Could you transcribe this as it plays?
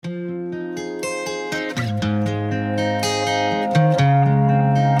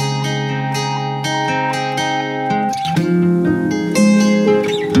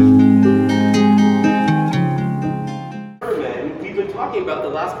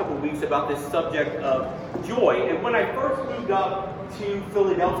couple of weeks about this subject of joy. And when I first moved up to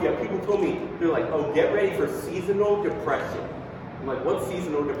Philadelphia, people told me, they're like, oh, get ready for seasonal depression. I'm like, what's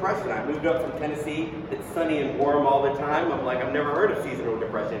seasonal depression? I moved up from Tennessee. It's sunny and warm all the time. I'm like, I've never heard of seasonal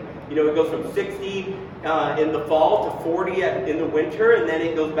depression. You know, it goes from 60 in the fall to 40 in the winter, and then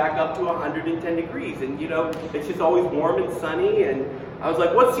it goes back up to 110 degrees. And, you know, it's just always warm and sunny. And I was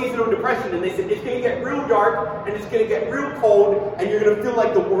like, what's seasonal depression? And they said, it's going to get real dark, and it's going to get real cold, and you're going to feel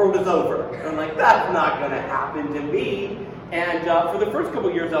like the world is over. And I'm like, that's not going to happen to me. And for the first couple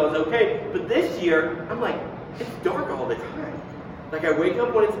of years, I was okay. But this year, I'm like, it's dark all the time. Like, I wake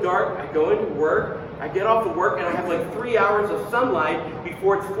up when it's dark, I go into work, I get off of work, and I have like 3 hours of sunlight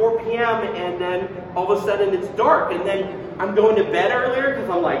before it's 4 p.m., and then all of a sudden it's dark. And then I'm going to bed earlier because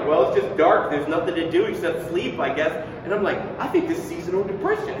I'm like, well, it's just dark. There's nothing to do except sleep, I guess. And I'm like, I think this seasonal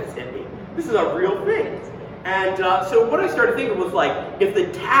depression has hit me. This is a real thing. And so what I started thinking was like, if the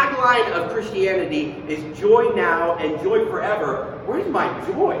tagline of Christianity is joy now and joy forever, where's my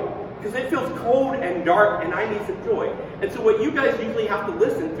joy? Because it feels cold and dark, and I need some joy. And so what you guys usually have to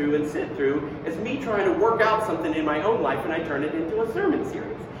listen through and sit through is me trying to work out something in my own life, and I turn it into a sermon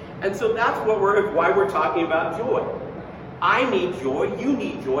series. And so that's why we're talking about joy. I need joy. You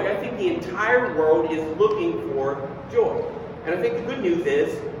need joy. I think the entire world is looking for joy. And I think the good news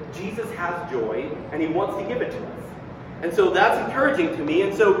is Jesus has joy, and he wants to give it to us. And so that's encouraging to me.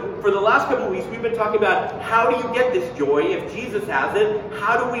 And so for the last couple of weeks, we've been talking about how do you get this joy if Jesus has it?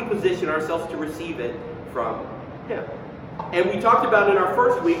 How do we position ourselves to receive it from him? And we talked about in our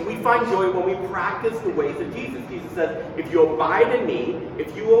first week, we find joy when we practice the ways of Jesus. Jesus says, if you abide in me,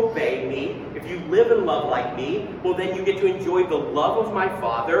 if you obey me, if you live and love like me, well, then you get to enjoy the love of my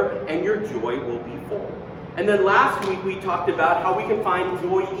Father, and your joy will be full. And then last week, we talked about how we can find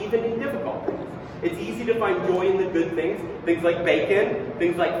joy even in difficult things. It's easy to find joy in the good things like bacon,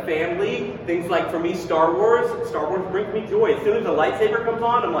 things like family, things like, for me, Star Wars. Star Wars brings me joy. As soon as the lightsaber comes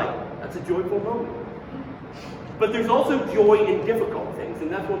on, I'm like, that's a joyful moment. But there's also joy in difficult things, and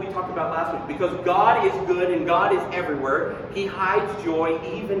that's what we talked about last week. Because God is good and God is everywhere, he hides joy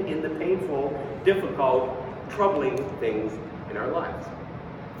even in the painful, difficult, troubling things in our lives.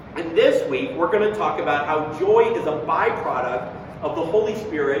 And this week, we're going to talk about how joy is a byproduct of the Holy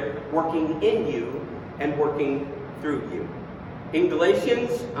Spirit working in you and working through you. In Galatians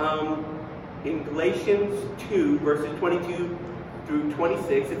 2, verses 22 through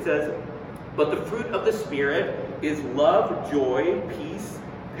 26, it says, but the fruit of the Spirit is love, joy, peace,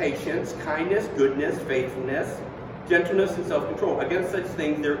 patience, kindness, goodness, faithfulness, gentleness, and self-control. Against such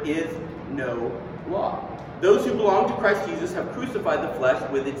things there is no law. Those who belong to Christ Jesus have crucified the flesh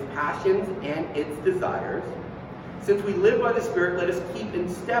with its passions and its desires. Since we live by the Spirit, let us keep in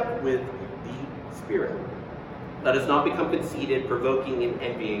step with the Spirit. Let us not become conceited, provoking, and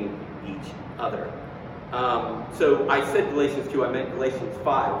envying each other. So I said Galatians 2, I meant Galatians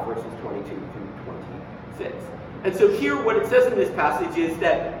 5, verses 22 through 26. And so here what it says in this passage is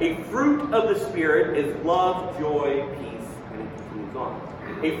that a fruit of the Spirit is love, joy, peace, and it continues on.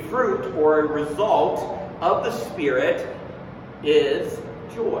 A fruit or a result of the Spirit is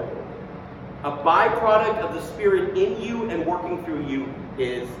joy. A byproduct of the Spirit in you and working through you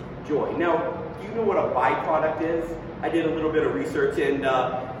is joy. Now, do you know what a byproduct is? I did a little bit of research, and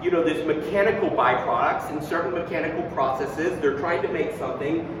there's mechanical byproducts in certain mechanical processes. They're trying to make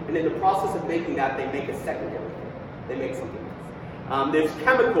something, and in the process of making that, they make a secondary thing. They make something else. There's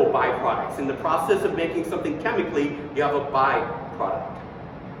chemical byproducts. In the process of making something chemically, you have a byproduct.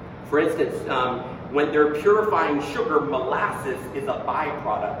 For instance, when they're purifying sugar, molasses is a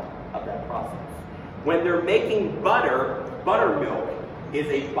byproduct of that process. When they're making butter, buttermilk is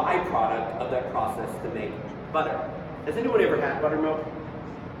a byproduct of that process to make butter. Has anyone ever had buttermilk?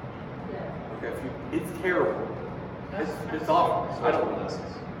 Yeah. Okay, it's terrible. It's awful. I don't know.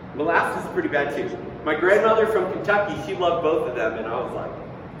 Molasses is pretty bad too. My grandmother from Kentucky, she loved both of them, and I was like,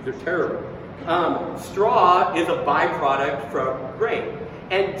 these are terrible. Straw is a byproduct from grain.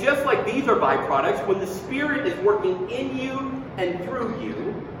 And just like these are byproducts, when the Spirit is working in you and through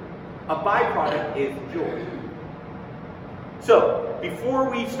you, a byproduct is joy. So, before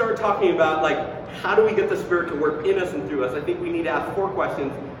we start talking about how do we get the Spirit to work in us and through us, I think we need to ask 4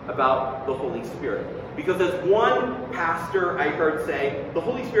 questions about the Holy Spirit. Because as one pastor I heard say, the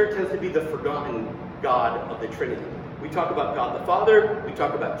Holy Spirit tends to be the forgotten God of the Trinity. We talk about God the Father, we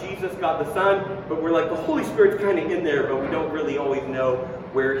talk about Jesus, God the Son, but we're like, the Holy Spirit's kind of in there, but we don't really always know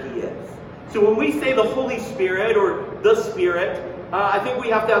where he is. So when we say the Holy Spirit or the Spirit, I think we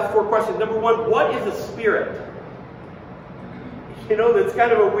have to ask 4 questions. Number 1, what is a spirit? That's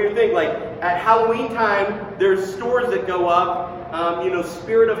kind of a weird thing. Like, at Halloween time, there's stores that go up,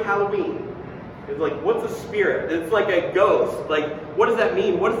 spirit of Halloween. It's like, what's a spirit? It's like a ghost. Like, what does that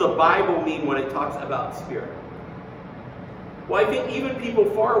mean? What does the Bible mean when it talks about spirit? Well, I think even people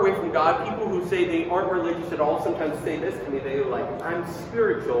far away from God, people who say they aren't religious at all, sometimes say this to me. They're like, I'm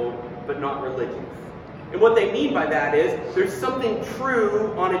spiritual, but not religious. And what they mean by that is, there's something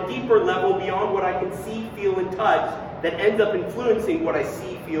true on a deeper level beyond what I can see, feel, and touch that ends up influencing what I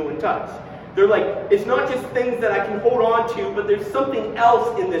see, feel, and touch. They're like, it's not just things that I can hold on to, but there's something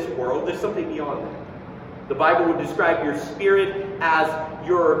else in this world. There's something beyond that. The Bible would describe your spirit as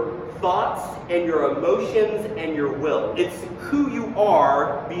your thoughts and your emotions and your will. It's who you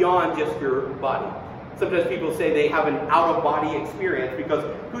are beyond just your body. Sometimes people say they have an out-of-body experience because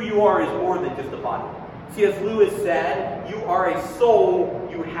who you are is more than just a body. C.S. Lewis said, you are a soul,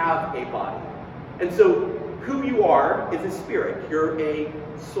 you have a body. And so who you are is a spirit. You're a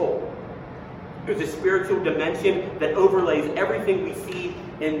soul. There's a spiritual dimension that overlays everything we see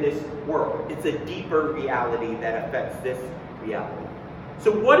in this world. It's a deeper reality that affects this reality. So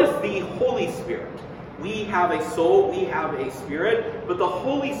what is the Holy Spirit? We have a soul, we have a spirit, but the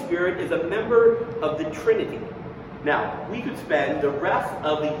Holy Spirit is a member of the Trinity. Now, we could spend the rest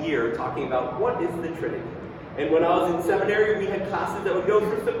of the year talking about what is the Trinity. And when I was in seminary, we had classes that would go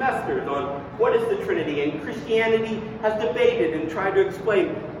for semesters on what is the Trinity. And Christianity has debated and tried to explain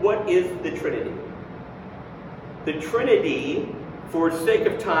what is the Trinity. The Trinity, for sake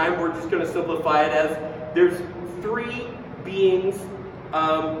of time, we're just going to simplify it as there's three beings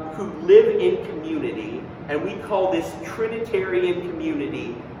who live in community, and we call this Trinitarian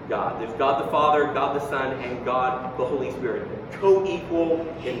community God. There's God the Father, God the Son, and God the Holy Spirit. Co-equal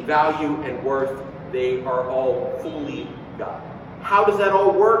in value and worth. They are all fully God. How does that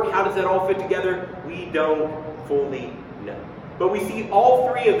all work? How does that all fit together? We don't fully know. But we see all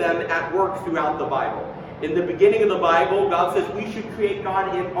three of them at work throughout the Bible. In the beginning of the Bible, God says we should create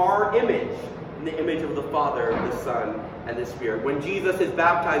God in our image, in the image of the Father, the Son, and the Spirit. When Jesus is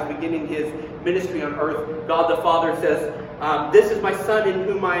baptized, beginning his ministry on earth, God the Father says, this is my Son in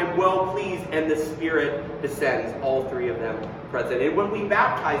whom I am well pleased, and the Spirit descends, all three of them present. And when we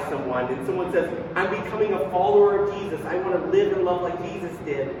baptize someone, and someone says, I'm becoming a follower of Jesus, I want to live and love like Jesus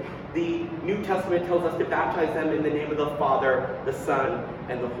did, the New Testament tells us to baptize them in the name of the Father, the Son,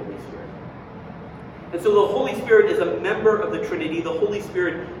 and the Holy Spirit. And so the Holy Spirit is a member of the Trinity. The Holy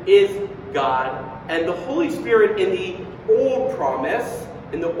Spirit is God. And the Holy Spirit in the Old Promise,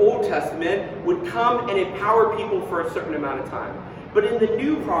 in the Old Testament, would come and empower people for a certain amount of time. But in the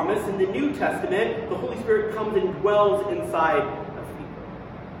New Promise, in the New Testament, the Holy Spirit comes and dwells inside of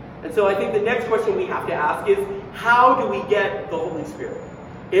people. And so I think the next question we have to ask is, how do we get the Holy Spirit?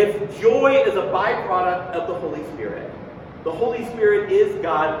 If joy is a byproduct of the Holy Spirit, the Holy Spirit is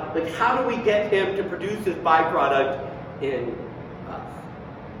God, like how do we get him to produce his byproduct in us?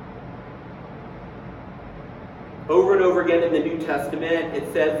 Over and over again in the New Testament,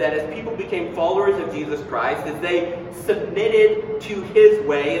 it says that as people became followers of Jesus Christ, as they submitted to his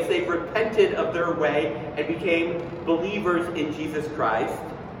way, as they repented of their way and became believers in Jesus Christ,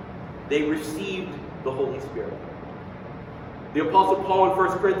 they received the Holy Spirit. The Apostle Paul in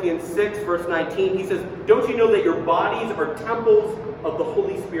 1 Corinthians 6, verse 19, he says, don't you know that your bodies are temples of the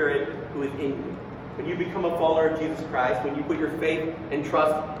Holy Spirit who is in you? When you become a follower of Jesus Christ, when you put your faith and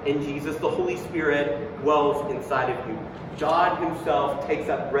trust in Jesus, the Holy Spirit dwells inside of you. God himself takes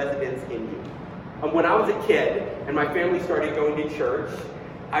up residence in you. When I was a kid and my family started going to church,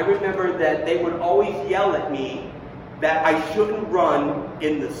 I remember that they would always yell at me that I shouldn't run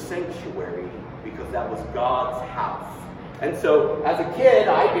in the sanctuary because that was God's house. And so, as a kid,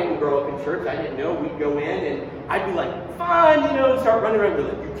 I didn't grow up in church. I didn't know. We'd go in, and I'd be like, fun, start running around.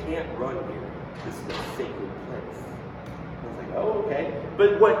 They're like, you can't run here. This is a sacred place. I was like, oh, okay.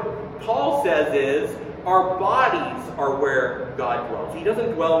 But what Paul says is, our bodies are where God dwells. He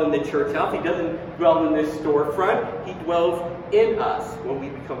doesn't dwell in the church house. He doesn't dwell in this storefront. He dwells in us when we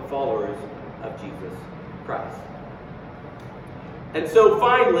become followers of Jesus Christ. And so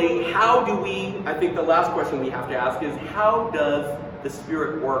finally, I think the last question we have to ask is, how does the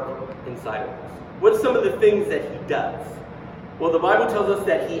Spirit work inside of us? What's some of the things that he does? Well, the Bible tells us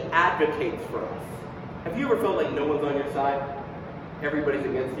that he advocates for us. Have you ever felt like no one's on your side? Everybody's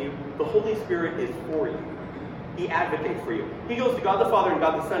against you? The Holy Spirit is for you. He advocates for you. He goes to God the Father and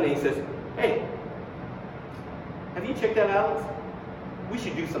God the Son and he says, hey, have you checked that out? We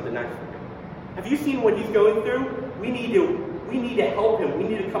should do something nice for him. Have you seen what he's going through? We need to help him. We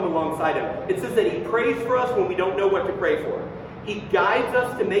need to come alongside him. It says that he prays for us when we don't know what to pray for. He guides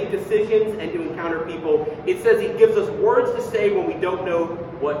us to make decisions and to encounter people. It says he gives us words to say when we don't know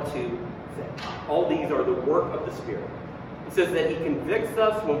what to say. All these are the work of the Spirit. It says that he convicts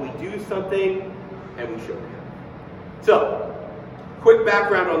us when we do something and we shouldn't have. So, quick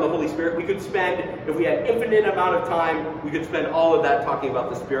background on the Holy Spirit. We could spend, if we had infinite amount of time, we could spend all of that talking about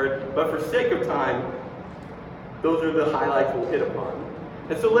the Spirit. But for sake of time, those are the highlights we'll hit upon.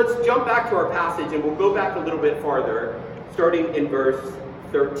 And so let's jump back to our passage, and we'll go back a little bit farther, starting in verse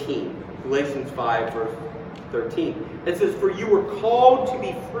 13. Galatians 5, verse 13. It says, "For you were called to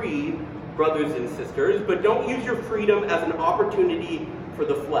be free, brothers and sisters, but don't use your freedom as an opportunity for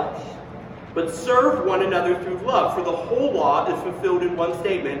the flesh. But serve one another through love, for the whole law is fulfilled in one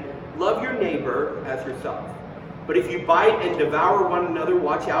statement, love your neighbor as yourself. But if you bite and devour one another,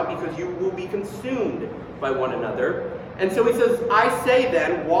 watch out, because you will be consumed by one another." And so he says, "I say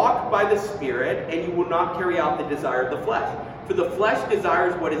then, walk by the Spirit, and you will not carry out the desire of the flesh. For the flesh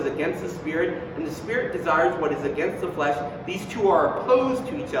desires what is against the Spirit, and the Spirit desires what is against the flesh. These two are opposed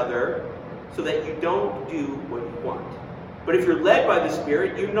to each other, so that you don't do what you want. But if you're led by the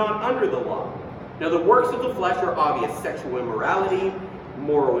Spirit, you're not under the law. Now the works of the flesh are obvious: sexual immorality,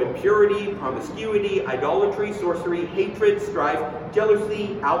 moral impurity, promiscuity, idolatry, sorcery, hatred, strife,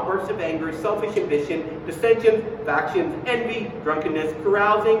 jealousy, outbursts of anger, selfish ambition, dissensions, factions, envy, drunkenness,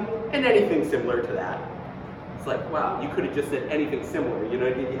 carousing, and anything similar to that." It's like, wow, you could have just said anything similar. You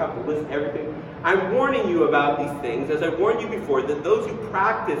have to list everything. "I'm warning you about these things, as I warned you before, that those who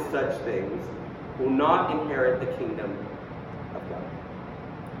practice such things will not inherit the kingdom of God."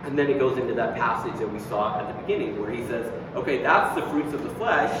 And then it goes into that passage that we saw at the beginning, where he says, okay, that's the fruits of the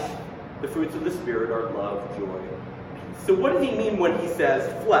flesh. The fruits of the Spirit are love, joy, peace. So what does he mean when he says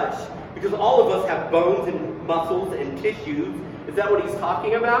flesh? Because all of us have bones and muscles and tissues. Is that what he's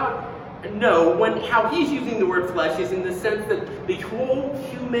talking about? No, how he's using the word flesh is in the sense that the whole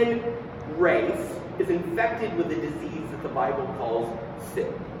human race is infected with a disease that the Bible calls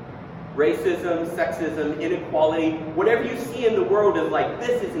sin. Racism, sexism, inequality, whatever you see in the world is like,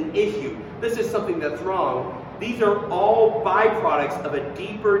 this is an issue, this is something that's wrong. These are all byproducts of a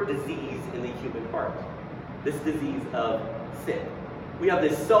deeper disease in the human heart. This disease of sin. We have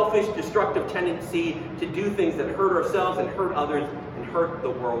this selfish, destructive tendency to do things that hurt ourselves and hurt others and hurt the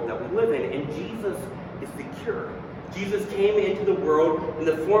world that we live in. And Jesus is the cure. Jesus came into the world in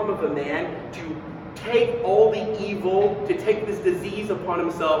the form of a man to take all the evil, to take this disease upon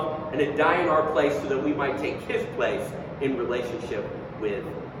himself, and to die in our place so that we might take his place in relationship with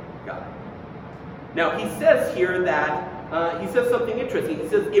God. Now, he says here that, he says something interesting. He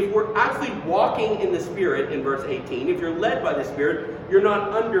says, if we're actually walking in the Spirit, in verse 18, if you're led by the Spirit, you're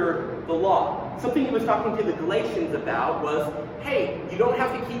not under the law. Something he was talking to the Galatians about was, hey, you don't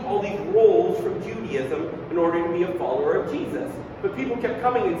have to keep all these rules from Judaism in order to be a follower of Jesus. But people kept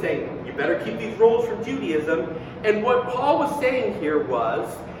coming and saying, you better keep these rules from Judaism. And what Paul was saying here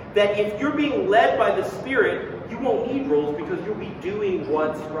was that if you're being led by the Spirit, you won't need rules because you'll be doing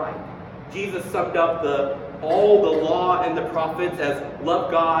what's right. Jesus summed up all the law and the prophets as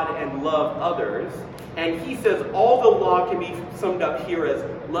love God and love others. And he says all the law can be summed up here as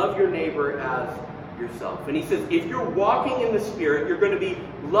love your neighbor as yourself. And he says if you're walking in the Spirit, you're going to be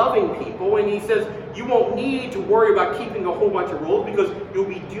loving people. And he says you won't need to worry about keeping a whole bunch of rules because you'll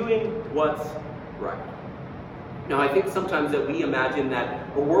be doing what's right. Now, I think sometimes that we imagine that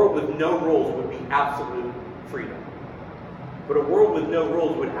a world with no rules would be absolute freedom. But a world with no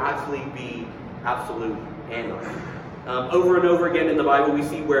rules would actually be absolute anarchy. Over and over again in the Bible, we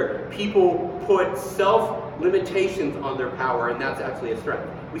see where people put self-limitations on their power, and that's actually a strength.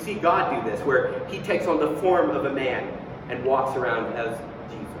 We see God do this, where he takes on the form of a man and walks around as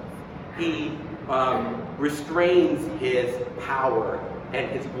Jesus. He restrains his power and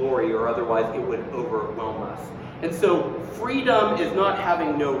his glory, or otherwise it would overwhelm us. And so freedom is not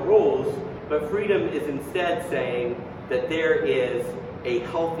having no rules, but freedom is instead saying that there is a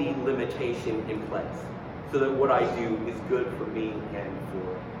healthy limitation in place, so that what I do is good for me and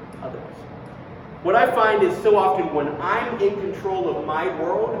for others. What I find is so often when I'm in control of my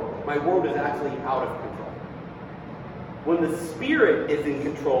world is actually out of control. When the Spirit is in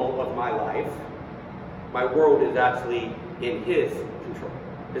control of my life, my world is actually in his control.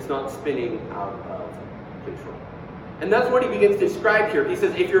 It's not spinning out of control. And that's what he begins to describe here. He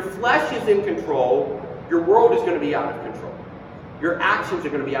says, if your flesh is in control, your world is going to be out of control. Your actions are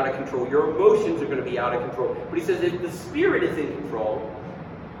going to be out of control. Your emotions are going to be out of control. But he says if the Spirit is in control,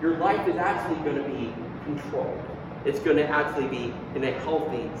 your life is actually going to be controlled. It's going to actually be in a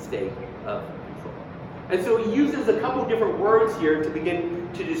healthy state of control. And so he uses a couple different words here to begin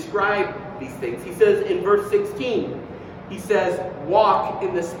to describe these things. He says in verse 16, he says, walk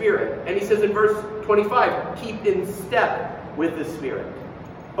in the Spirit. And he says in verse 25, keep in step with the Spirit.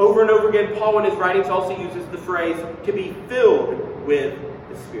 Over and over again, Paul in his writings also uses the phrase to be filled with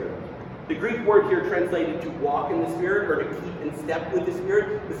the Spirit. The Greek word here translated to walk in the Spirit or to keep in step with the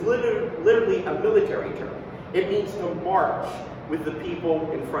Spirit is literally a military term. It means to march with the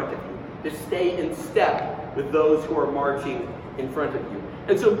people in front of you, to stay in step with those who are marching in front of you.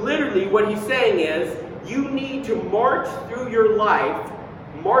 And so literally what he's saying is, you need to march through your life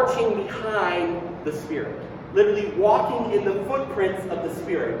marching behind the Spirit. Literally walking in the footprints of the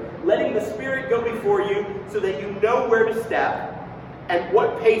Spirit. Letting the Spirit go before you so that you know where to step and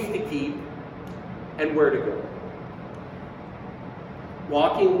what pace to keep and where to go.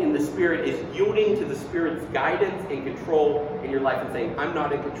 Walking in the Spirit is yielding to the Spirit's guidance and control in your life and saying, I'm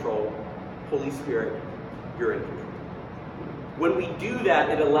not in control. Holy Spirit, you're in control. When we do that,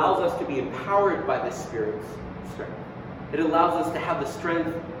 it allows us to be empowered by the Spirit's strength. It allows us to have the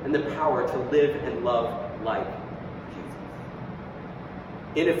strength and the power to live and love like Jesus.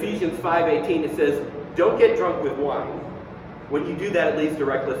 In Ephesians 5:18 it says, don't get drunk with wine. When you do that, it leads to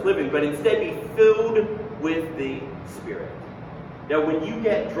reckless living, but instead be filled with the Spirit. Now, when you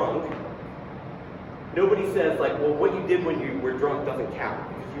get drunk, nobody says, like, well, what you did when you were drunk doesn't count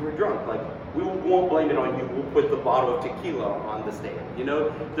because you were drunk. Like, we won't blame it on you. We'll put the bottle of tequila on the stand. You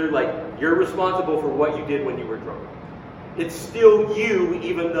know, they're like, you're responsible for what you did when you were drunk. It's still you,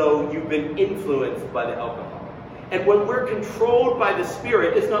 even though you've been influenced by the alcohol. And when we're controlled by the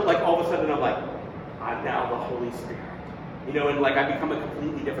Spirit, it's not like all of a sudden I'm like, I'm now the Holy Spirit. You know, and like I become a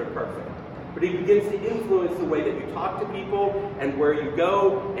completely different person. But it begins to influence the way that you talk to people and where you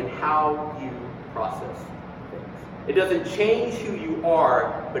go and how you process things. It doesn't change who you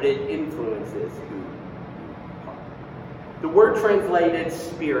are, but it influences who you are. The word translated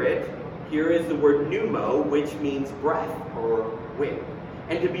spirit here is the word pneumo, which means breath or wind.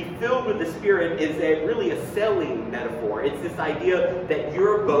 And to be filled with the Spirit is really a sailing metaphor. It's this idea that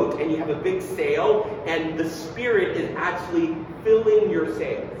you're a boat and you have a big sail, and the Spirit is actually filling your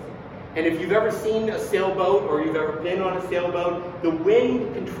sails. And if you've ever seen a sailboat or you've ever been on a sailboat, the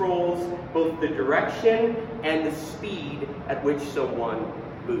wind controls both the direction and the speed at which someone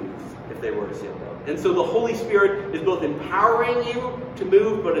moves if they were a sailboat. And so the Holy Spirit is both empowering you to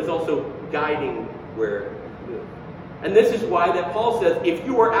move, but it's also guiding where you move. And this is why that Paul says, if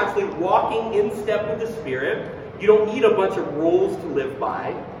you are actually walking in step with the Spirit, you don't need a bunch of rules to live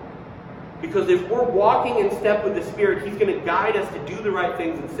by. Because if we're walking in step with the Spirit, He's going to guide us to do the right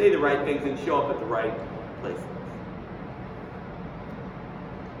things and say the right things and show up at the right places.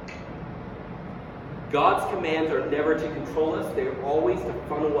 God's commands are never to control us. They are always to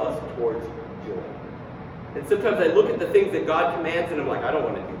funnel us towards joy. And sometimes I look at the things that God commands and I'm like, I don't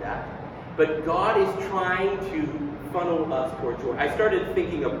want to do that. But God is trying to funnel us towards joy. I started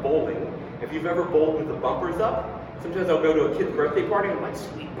thinking of bowling. If you've ever bowled with the bumpers up, sometimes I'll go to a kid's birthday party and I'm like,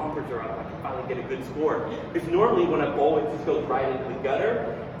 sweet, bumpers are up. I can finally get a good score. Because normally when I bowl, it just goes right into the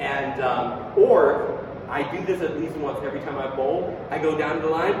gutter. And, or I do this at least once every time I bowl. I go down the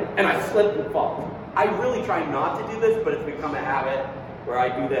line and I slip and fall. I really try not to do this, but it's become a habit where I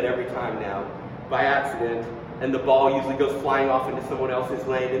do that every time now by accident. And the ball usually goes flying off into someone else's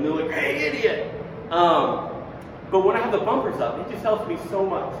lane and they're like, hey, idiot. But when I have the bumpers up, it just helps me so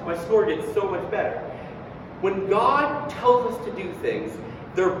much. My score gets so much better. When God tells us to do things,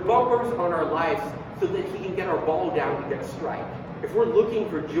 there are bumpers on our lives so that He can get our ball down to get a strike. If we're looking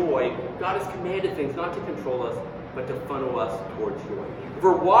for joy, God has commanded things not to control us, but to funnel us towards joy. If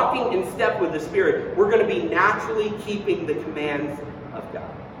we're walking in step with the Spirit, we're going to be naturally keeping the commands of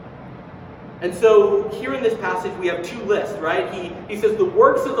God. And so here in this passage, we have two lists, right? He says the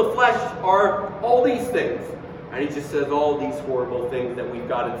works of the flesh are all these things. And he just says all these horrible things that we've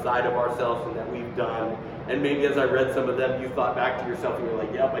got inside of ourselves and that we've done. And maybe as I read some of them, you thought back to yourself and you're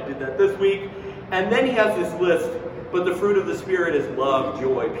like, yep, I did that this week. And then he has this list, but the fruit of the Spirit is love,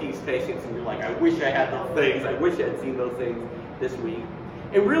 joy, peace, patience. And you're like, I wish I had those things. I wish I had seen those things this week.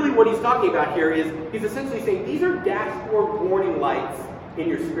 And really what he's talking about here is, he's essentially saying these are dashboard warning lights in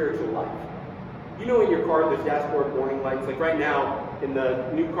your spiritual life. You know in your car there's dashboard warning lights. Like right now, in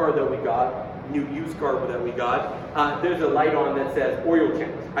the new car that we got, new used car that we got, there's a light on that says oil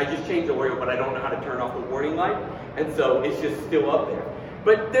change. I just changed the oil, but I don't know how to turn off the warning light, and so it's just still up there.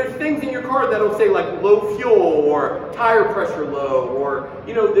 But there's things in your car that'll say like low fuel or tire pressure low, or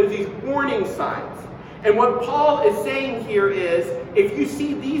there's these warning signs. And what Paul is saying here is, if you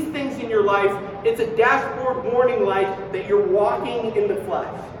see these things in your life, it's a dashboard warning light that you're walking in the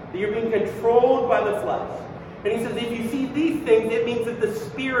flesh, that you're being controlled by the flesh. And he says, if you see these things, it means that the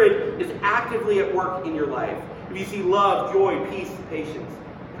Spirit is actively at work in your life. If you see love, joy, peace, patience,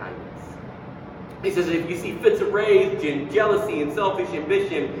 kindness. He says if you see fits of rage and jealousy and selfish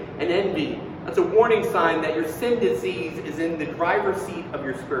ambition and envy, that's a warning sign that your sin disease is in the driver's seat of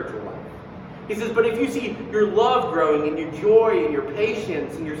your spiritual life. He says, but if you see your love growing and your joy and your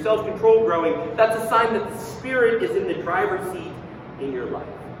patience and your self-control growing, that's a sign that the Spirit is in the driver's seat in your life.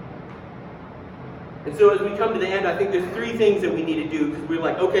 And so as we come to the end, I think there's three things that we need to do, because we're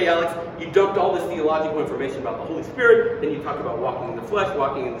like, okay, Alex, you dumped all this theological information about the Holy Spirit, then you talk about walking in the flesh,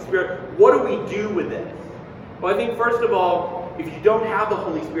 walking in the Spirit. What do we do with this? Well, I think first of all, if you don't have the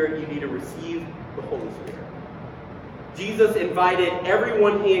Holy Spirit, you need to receive the Holy Spirit. Jesus invited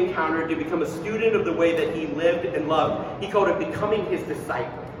everyone he encountered to become a student of the way that he lived and loved. He called it becoming his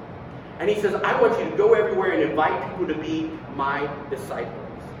disciple. And he says, I want you to go everywhere and invite people to be my disciples.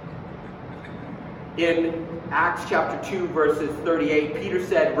 In Acts chapter 2, verses 38, Peter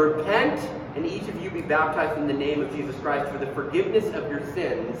said, repent, and each of you be baptized in the name of Jesus Christ for the forgiveness of your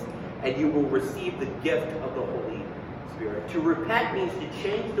sins, and you will receive the gift of the Holy Spirit. To repent means to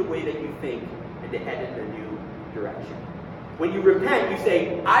change the way that you think and to head in a new direction. When you repent, you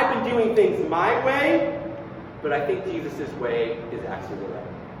say, I've been doing things my way, but I think Jesus' way is actually the right.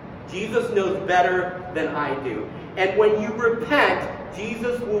 Jesus knows better than I do. And when you repent,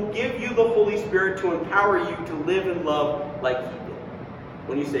 Jesus will give you the Holy Spirit to empower you to live and love like he did.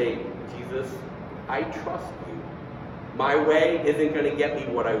 When you say, Jesus, I trust you. My way isn't going to get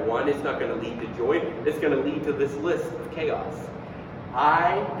me what I want. It's not going to lead to joy. It's going to lead to this list of chaos.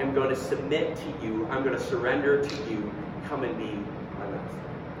 I am going to submit to you. I'm going to surrender to you. Come and be my master.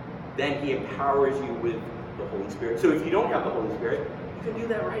 Then he empowers you with the Holy Spirit. So if you don't have the Holy Spirit, you can do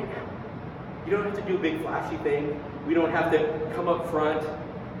that right now. You don't have to do a big flashy thing. We don't have to come up front.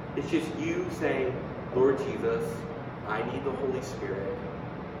 It's just you saying, Lord Jesus, I need the Holy Spirit.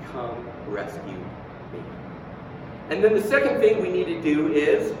 Come rescue me. And then the second thing we need to do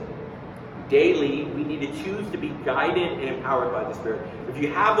is daily, we need to choose to be guided and empowered by the Spirit. If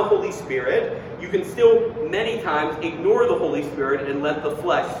you have the Holy Spirit, you can still many times ignore the Holy Spirit and let the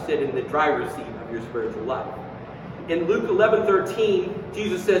flesh sit in the driver's seat of your spiritual life. In Luke 11:13,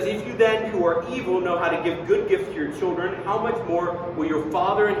 Jesus says, if you then who are evil know how to give good gifts to your children, how much more will your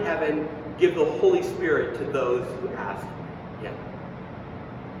Father in heaven give the Holy Spirit to those who ask him?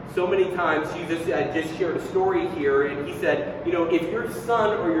 So many times, Jesus just shared a story here, and he said, if your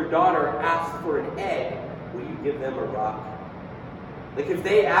son or your daughter asks for an egg, will you give them a rock? Like if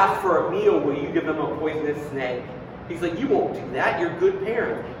they ask for a meal, will you give them a poisonous snake? He's like, you won't do that. You're a good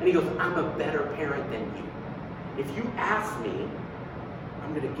parent. And he goes, I'm a better parent than you. If you ask me,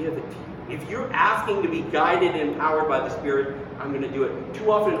 I'm going to give it to you. If you're asking to be guided and empowered by the Spirit, I'm going to do it.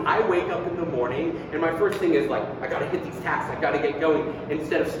 Too often, I wake up in the morning, and my first thing is like, I got to hit these tasks. I got to get going.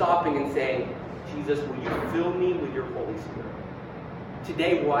 Instead of stopping and saying, Jesus, will you fill me with your Holy Spirit?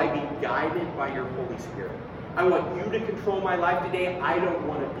 Today, will I be guided by your Holy Spirit? I want you to control my life today. I don't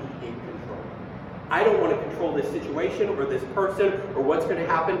want to be in control. I don't want to control this situation or this person or what's going to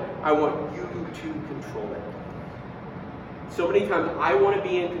happen. I want you to control it. So many times I want to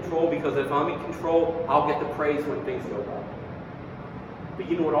be in control because if I'm in control, I'll get the praise when things go well. But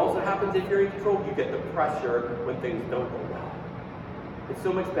you know what also happens if you're in control? You get the pressure when things don't go well. It's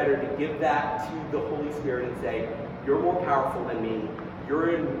so much better to give that to the Holy Spirit and say, you're more powerful than me.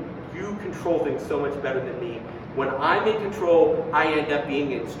 You control things so much better than me. When I'm in control, I end up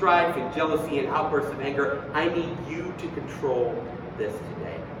being in strife and jealousy and outbursts of anger. I need you to control this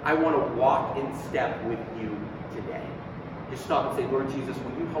today. I want to walk in step with you today. Just stop and say, Lord Jesus,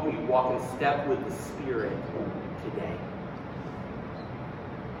 will you help me walk in step with the Spirit today?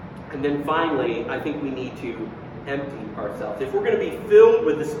 And then finally, I think we need to empty ourselves. If we're going to be filled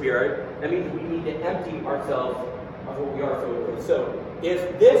with the Spirit, that means we need to empty ourselves of what we are filled with. So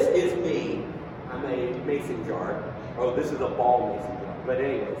if this is me, I'm a mason jar. Oh, this is a ball mason jar. But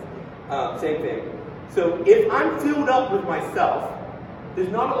anyways, same thing. So if I'm filled up with myself, there's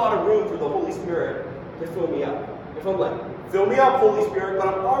not a lot of room for the Holy Spirit to fill me up. If I'm like, fill me up, Holy Spirit, but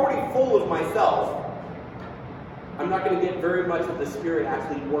I'm already full of myself, I'm not going to get very much of the Spirit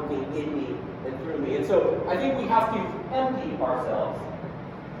actually working in me and through me. And so I think we have to empty ourselves.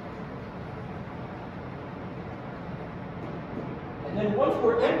 And then once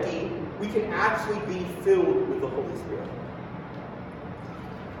we're empty, we can actually be filled with the Holy Spirit.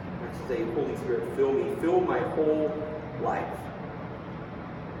 I say, Holy Spirit, fill me. Fill my whole life.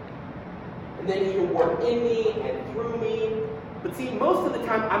 And then He can work in me and through me. But see, most of the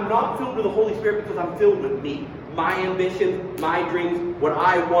time, I'm not filled with the Holy Spirit because I'm filled with me. My ambitions, my dreams, what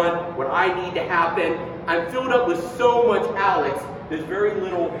I want, what I need to happen. I'm filled up with so much Alex, there's very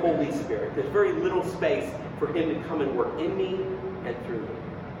little Holy Spirit. There's very little space for Him to come and work in me and through me.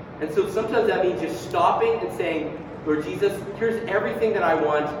 And so sometimes that means just stopping and saying, Lord Jesus, here's everything that I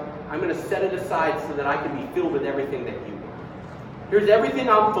want. I'm going to set it aside so that I can be filled with everything that you want. Here's everything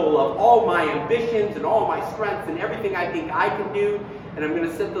I'm full of, all my ambitions and all my strengths and everything I think I can do. And I'm going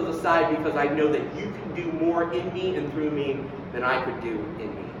to set those aside because I know that you can do more in me and through me than I could do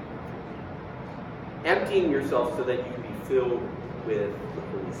in me. Emptying yourself so that you can be filled with the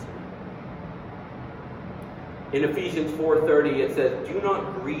Holy Spirit. In Ephesians 4:30, it says, "Do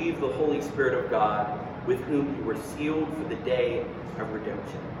not grieve the Holy Spirit of God, with whom you were sealed for the day of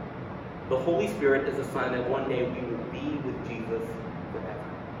redemption." The Holy Spirit is a sign that one day we will be with Jesus forever.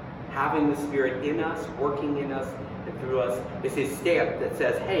 Having the Spirit in us, working in us, and through us, is his stamp that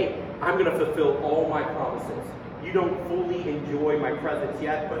says, hey, I'm going to fulfill all my promises. You don't fully enjoy my presence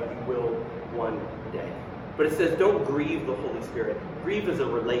yet, but you will one day. But it says, don't grieve the Holy Spirit. Grieve is a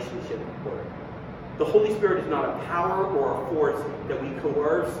relationship word. The Holy Spirit is not a power or a force that we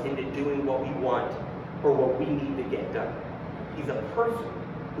coerce into doing what we want or what we need to get done. He's a person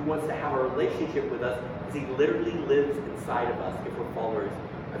who wants to have a relationship with us because he literally lives inside of us if we're followers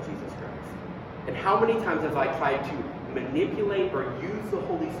of Jesus Christ. And how many times have I tried to manipulate or use the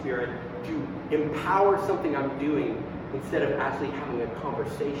Holy Spirit to empower something I'm doing instead of actually having a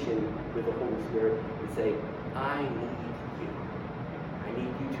conversation with the Holy Spirit and say, I need you. I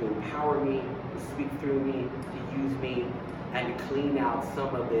need you to empower me, to speak through me, to use me, and to clean out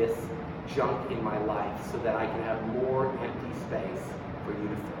some of this junk in my life so that I can have more empty space for you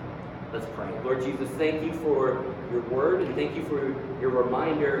to fill. Let's pray. Lord Jesus, thank you for your word and thank you for your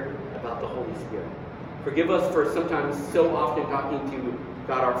reminder about the Holy Spirit. Forgive us for sometimes so often talking to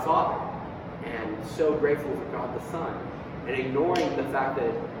God our Father and so grateful for God the Son and ignoring the fact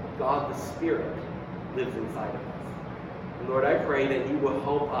that God the Spirit lives inside of us. And Lord, I pray that you will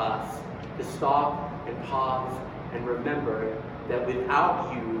help us to stop and pause and remember that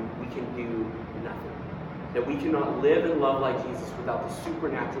without you, we can do nothing. That we cannot live and love like Jesus without the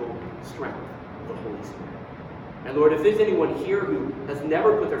supernatural strength of the Holy Spirit. And Lord, if there's anyone here who has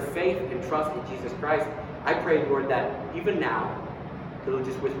never put their faith and trust in Jesus Christ, I pray, Lord, that even now, they'll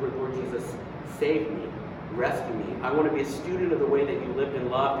just whisper, Lord Jesus, save me, rescue me. I want to be a student of the way that you lived and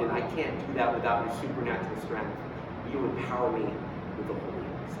loved, and I can't do that without your supernatural strength. You empower me with the Holy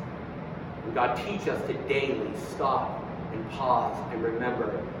Spirit. And God, teach us to daily stop and pause and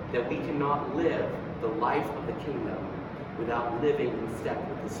remember that we cannot live the life of the kingdom without living in step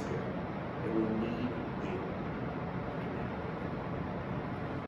with the Spirit. And we need